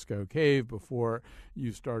the Lascaux Cave before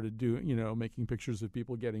you started making pictures of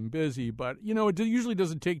people getting busy, but, it usually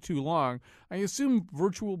doesn't take too long. I assume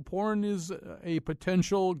virtual porn is a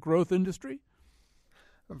potential growth industry?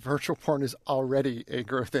 Virtual porn is already a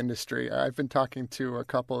growth industry. I've been talking to a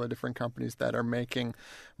couple of different companies that are making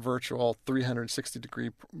virtual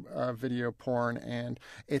 360-degree video porn, and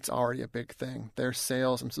it's already a big thing. Their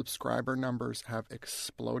sales and subscriber numbers have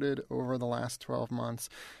exploded over the last 12 months.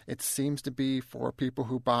 It seems to be, for people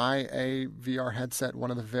who buy a VR headset,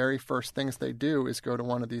 one of the very first things they do is go to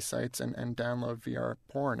one of these sites and download VR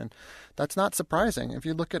porn. And that's not surprising. If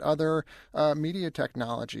you look at other media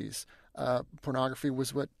technologies, pornography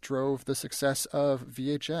was what drove the success of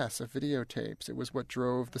VHS, of videotapes. It was what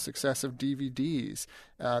drove the success of DVDs.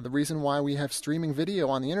 The reason why we have streaming video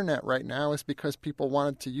on the internet right now is because people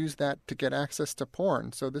wanted to use that to get access to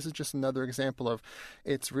porn. So this is just another example of,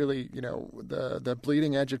 it's really, the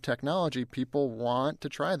bleeding edge of technology. People want to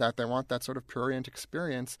try that. They want that sort of prurient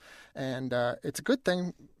experience. And it's a good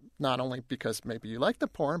thing, not only because maybe you like the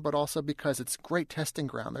porn, but also because it's great testing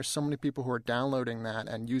ground. There's so many people who are downloading that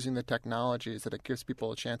and using the technologies that it gives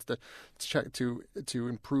people a chance to check to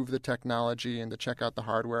improve the technology and to check out the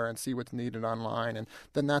hardware and see what's needed online. And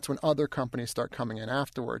then that's when other companies start coming in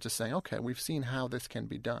afterwards and saying, okay, we've seen how this can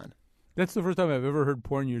be done. That's the first time I've ever heard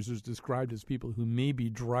porn users described as people who may be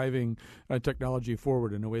driving technology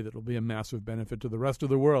forward in a way that will be a massive benefit to the rest of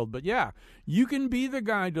the world. But yeah, you can be the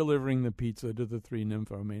guy delivering the pizza to the three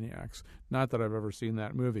nymphomaniacs. Not that I've ever seen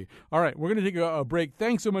that movie. All right, we're going to take a break.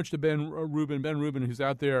 Thanks so much to Ben Rubin, who's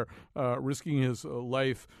out there risking his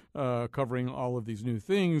life covering all of these new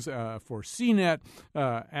things for CNET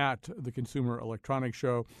at the Consumer Electronics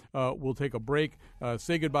Show. We'll take a break,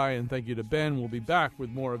 say goodbye, and thank you to Ben. We'll be back with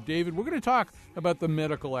more of David. We're going to talk about the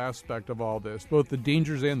medical aspect of all this, both the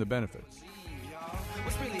dangers and the benefits.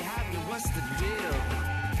 What's really happening? What's the deal?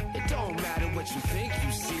 It don't matter what what you think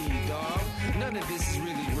you see, dog. None of this is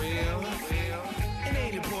really real. It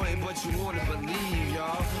ain't important, but you wanna believe,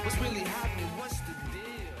 y'all. What's really happening? What's the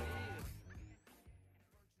deal?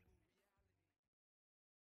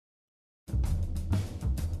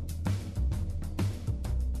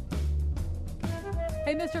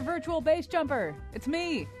 Hey, Mr. Virtual Base Jumper, it's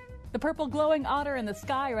me, the purple glowing otter in the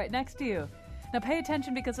sky right next to you. Now pay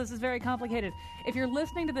attention because this is very complicated. If you're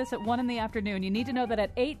listening to this at 1 in the afternoon, you need to know that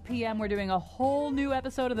at 8 p.m. we're doing a whole new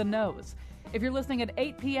episode of The Nose. If you're listening at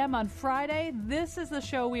 8 p.m. on Friday, this is the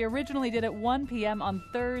show we originally did at 1 p.m. on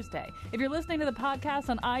Thursday. If you're listening to the podcast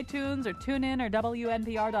on iTunes or TuneIn or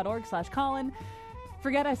WNPR.org/Colin,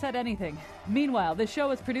 forget I said anything. Meanwhile, this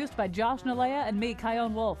show is produced by Josh Nalea and me,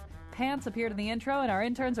 Kyone Wolf. Pants appeared in the intro, and our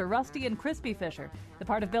interns are Rusty and Crispy Fisher. The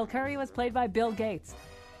part of Bill Curry was played by Bill Gates.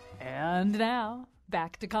 And now,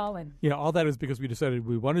 back to Colin. Yeah, all that is because we decided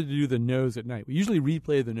we wanted to do The Nose at night. We usually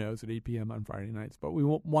replay The Nose at 8 p.m. on Friday nights, but we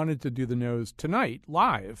wanted to do The Nose tonight,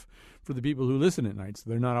 live, for the people who listen at night,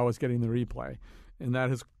 so they're not always getting the replay. And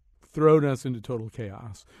that has thrown us into total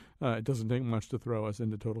chaos. It doesn't take much to throw us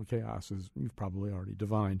into total chaos, as you've probably already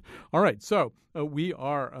divined. All right, so we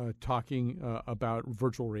are talking about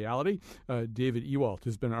virtual reality. David Ewalt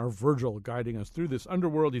has been our Virgil guiding us through this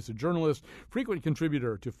underworld. He's a journalist, frequent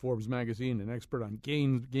contributor to Forbes magazine, an expert on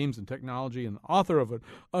games and technology, and author of an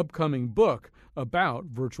upcoming book about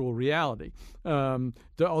virtual reality.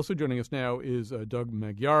 Also joining us now is Doug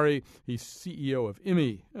Magyary. He's CEO of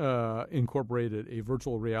IMI Incorporated, a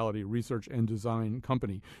virtual reality research and design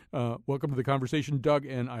company. Welcome to the conversation, Doug,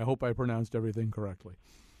 and I hope I pronounced everything correctly.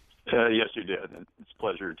 Yes, you did. It's a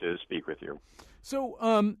pleasure to speak with you. So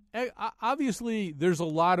obviously there's a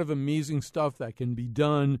lot of amazing stuff that can be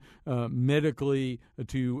done medically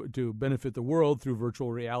to benefit the world through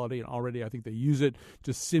virtual reality. And already I think they use it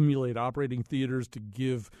to simulate operating theaters to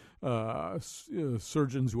give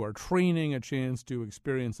surgeons who are training a chance to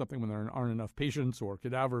experience something when there aren't enough patients or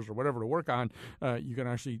cadavers or whatever to work on. You can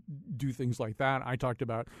actually do things like that. I talked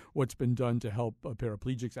about what's been done to help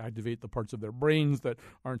paraplegics activate the parts of their brains that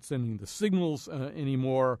aren't sending the signals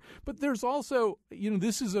anymore. But there's also,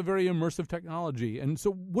 this is a very immersive technology. And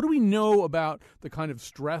so what do we know about the kind of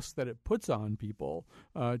stress that it puts on people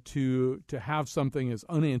to have something as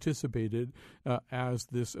unanticipated as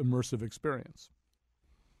this immersive experience?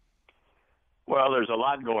 Well, there's a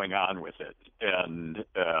lot going on with it, and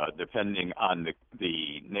depending on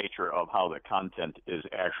the nature of how the content is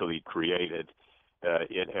actually created,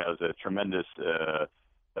 it has a tremendous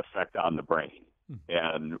effect on the brain,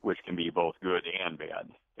 and which can be both good and bad.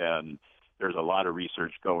 And there's a lot of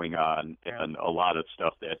research going on, and a lot of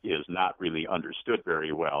stuff that is not really understood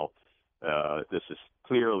very well. This is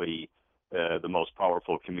clearly the most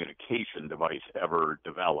powerful communication device ever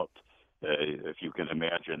developed. If you can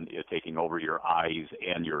imagine it taking over your eyes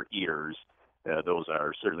and your ears, those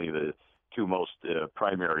are certainly the two most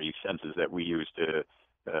primary senses that we use to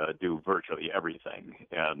do virtually everything.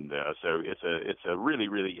 And so it's a really,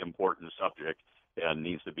 really important subject and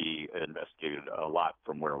needs to be investigated a lot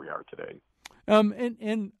from where we are today.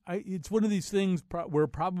 It's one of these things where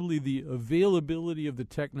probably the availability of the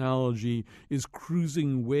technology is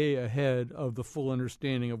cruising way ahead of the full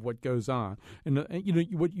understanding of what goes on. And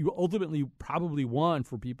what you ultimately probably want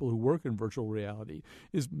for people who work in virtual reality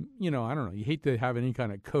is, I don't know, you hate to have any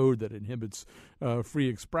kind of code that inhibits free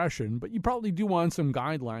expression, but you probably do want some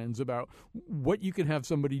guidelines about what you can have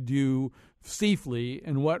somebody do safely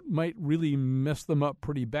and what might really mess them up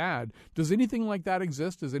pretty bad. Does anything like that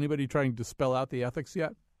exist? Is anybody trying to spell out the ethics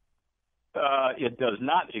yet? It does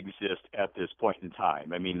not exist at this point in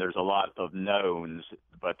time. I mean, there's a lot of knowns,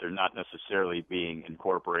 but they're not necessarily being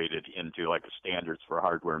incorporated into like standards for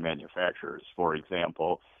hardware manufacturers. For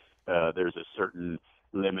example, there's a certain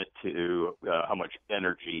limit to how much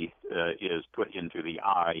energy is put into the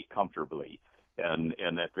eye comfortably. And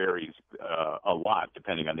that varies a lot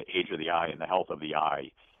depending on the age of the eye and the health of the eye.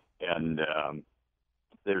 And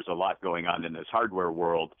there's a lot going on in this hardware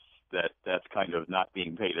world that's kind of not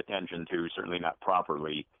being paid attention to, certainly not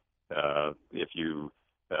properly. If you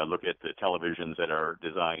look at the televisions that are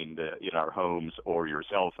designed in our homes or your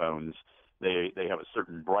cell phones, they have a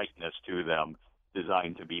certain brightness to them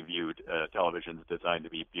designed to be viewed, televisions designed to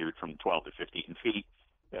be viewed from 12 to 15 feet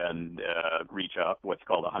and reach up what's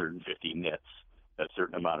called 150 nits, a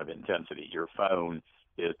certain amount of intensity. Your phone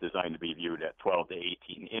is designed to be viewed at 12 to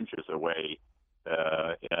 18 inches away,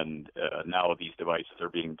 and now these devices are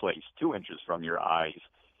being placed 2 inches from your eyes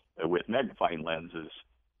with magnifying lenses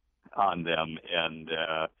on them, and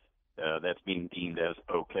that's being deemed as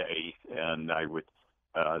okay, and I would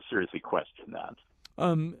seriously question that.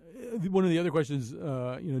 One of the other questions,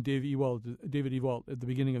 David Ewald, at the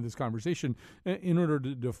beginning of this conversation, in order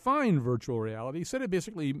to define virtual reality, said it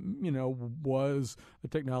basically, was a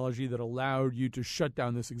technology that allowed you to shut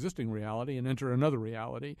down this existing reality and enter another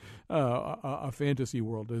reality, a fantasy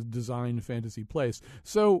world, a designed fantasy place.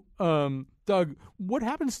 So, Doug,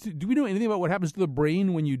 do we know anything about what happens to the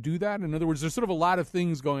brain when you do that? In other words, there's sort of a lot of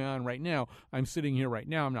things going on right now. I'm sitting here right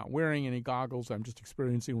now. I'm not wearing any goggles. I'm just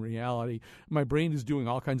experiencing reality. My brain is doing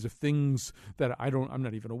all kinds of things that I'm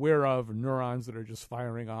not even aware of, neurons that are just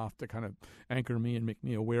firing off to kind of anchor me and make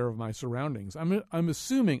me aware of my surroundings. I'm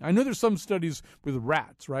assuming, I know there's some studies with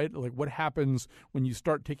rats, right? Like what happens when you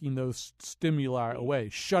start taking those stimuli away,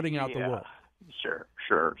 shutting out the world.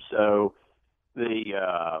 Sure. So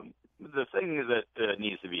the thing that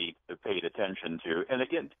needs to be paid attention to, and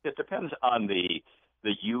again, it depends on the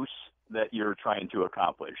use that you're trying to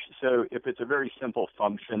accomplish. So if it's a very simple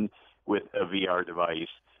function with a VR device,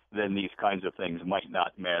 then these kinds of things might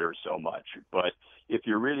not matter so much. But if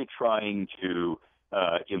you're really trying to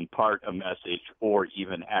impart a message, or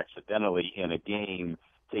even accidentally in a game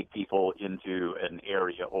take people into an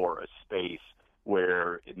area or a space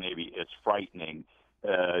where maybe it's frightening,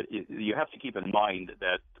 you have to keep in mind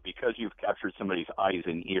that because you've captured somebody's eyes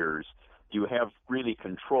and ears, you have really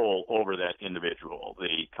control over that individual.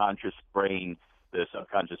 The conscious brain, the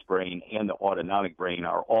subconscious brain, and the autonomic brain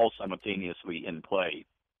are all simultaneously in play.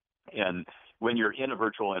 And when you're in a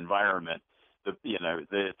virtual environment, the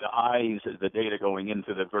eyes, the data going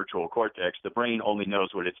into the virtual cortex, the brain only knows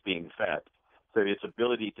what it's being fed. So its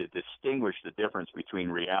ability to distinguish the difference between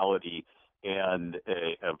reality and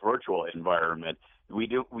a virtual environment, we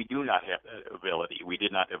do not have that ability. We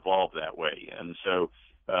did not evolve that way. And so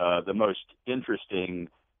the most interesting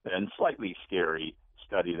and slightly scary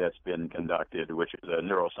study that's been conducted, which is a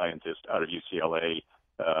neuroscientist out of UCLA,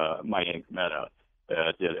 Mayank Mehta,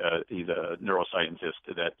 he's a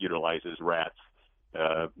neuroscientist that utilizes rats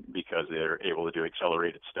because they're able to do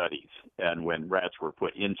accelerated studies. And when rats were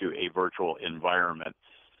put into a virtual environment,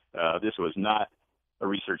 this was not a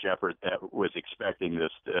research effort that was expecting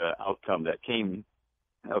this outcome that came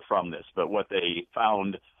from this. But what they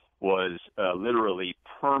found was literally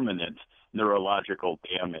permanent neurological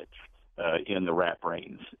damage in the rat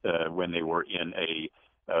brains when they were in a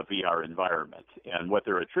VR environment. And what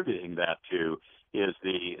they're attributing that to is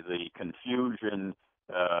the confusion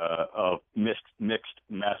of mixed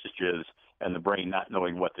messages and the brain not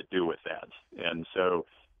knowing what to do with that. And so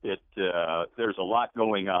there's a lot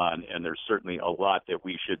going on, and there's certainly a lot that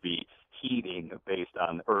we should be heeding based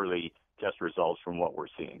on early test results from what we're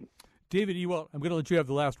seeing. David Ewald, I'm going to let you have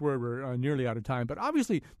the last word. We're nearly out of time. But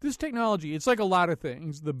obviously, this technology, it's like a lot of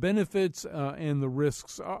things. The benefits and the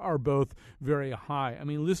risks are both very high. I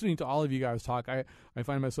mean, listening to all of you guys talk, I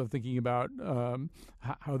find myself thinking about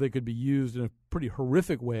how they could be used in a pretty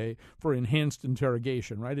horrific way for enhanced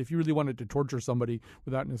interrogation, right? If you really wanted to torture somebody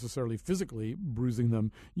without necessarily physically bruising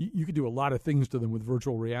them, you could do a lot of things to them with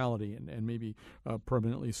virtual reality and maybe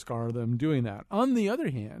permanently scar them doing that. On the other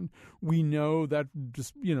hand, we know that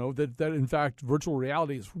that in fact virtual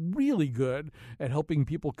reality is really good at helping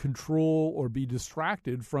people control or be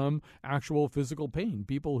distracted from actual physical pain.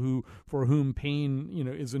 People for whom pain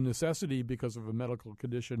is a necessity because of a medical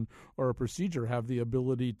condition or a procedure have the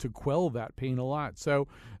ability to quell that pain a lot. So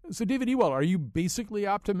David Ewald, are you basically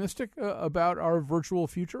optimistic about our virtual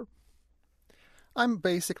future? I'm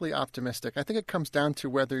basically optimistic. I think it comes down to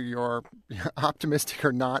whether you're optimistic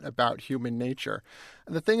or not about human nature.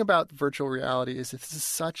 The thing about virtual reality is this is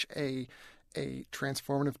such a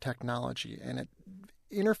transformative technology, and it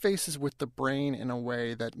interfaces with the brain in a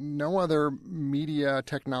way that no other media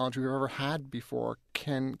technology we've ever had before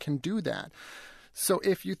can do that. So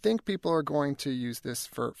if you think people are going to use this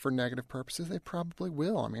for negative purposes, they probably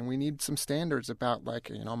will. I mean, we need some standards about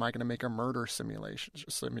am I going to make a murder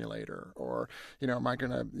simulator? Or, am I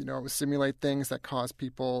going to, simulate things that cause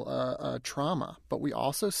people trauma? But we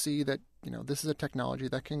also see that, this is a technology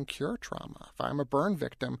that can cure trauma. If I'm a burn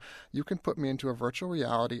victim, you can put me into a virtual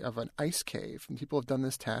reality of an ice cave. And people have done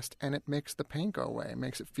this test, and it makes the pain go away. It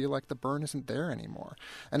makes it feel like the burn isn't there anymore.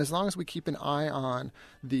 And as long as we keep an eye on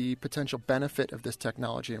the potential benefit of this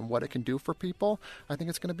technology and what it can do for people, I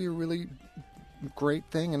think it's going to be a really great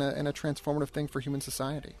thing and a transformative thing for human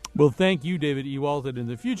society. Well, thank you, David Ewald. And in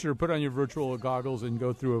the future, put on your virtual goggles and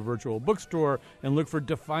go through a virtual bookstore and look for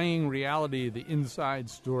Defying Reality, the inside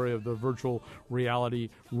story of the virtual reality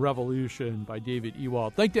revolution by David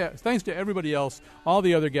Ewald. Thanks to everybody else, all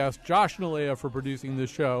the other guests, Josh and Alea for producing this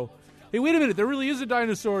show. Hey, wait a minute, there really is a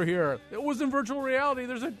dinosaur here. It was in virtual reality.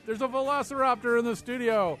 There's a velociraptor in the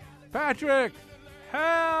studio. Patrick,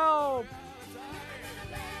 help!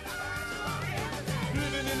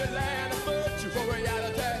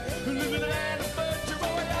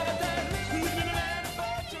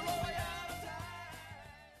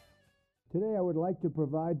 Today, I would like to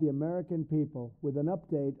provide the American people with an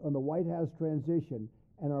update on the White House transition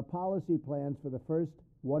and our policy plans for the first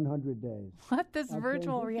 100 days. What? This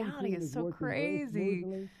virtual reality is so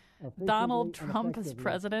crazy. Donald Trump as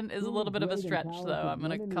president is a little bit of a stretch, though. I'm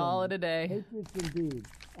going to call it a day. Patriots indeed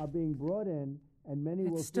are being brought in, and many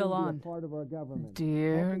will still soon on. be a part of our government.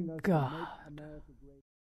 Dear helping us to God. make America